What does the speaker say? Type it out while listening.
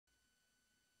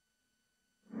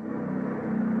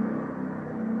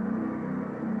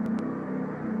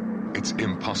It's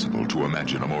impossible to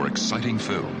imagine a more exciting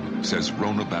film, says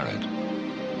Rona Barrett.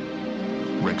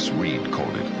 Rex Reed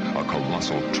called it a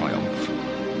colossal triumph.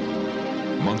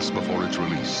 Months before its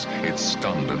release, it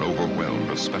stunned and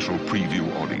overwhelmed a special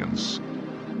preview audience.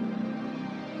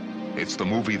 It's the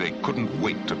movie they couldn't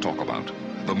wait to talk about.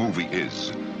 The movie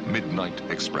is Midnight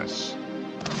Express.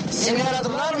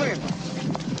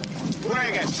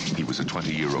 He was a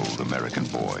 20-year-old American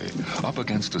boy, up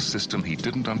against a system he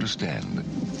didn't understand,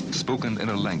 spoken in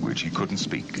a language he couldn't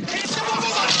speak.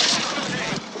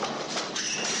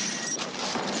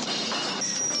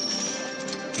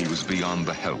 He was beyond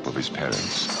the help of his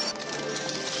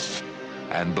parents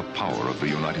and the power of the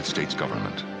United States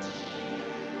government.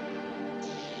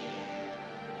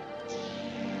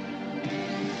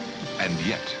 And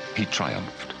yet, he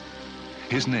triumphed.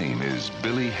 His name is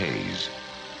Billy Hayes.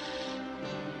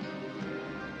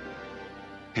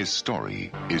 His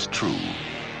story is true.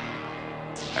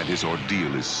 And his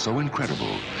ordeal is so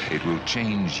incredible, it will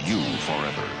change you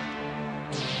forever.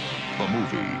 The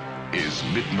movie is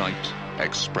Midnight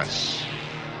Express.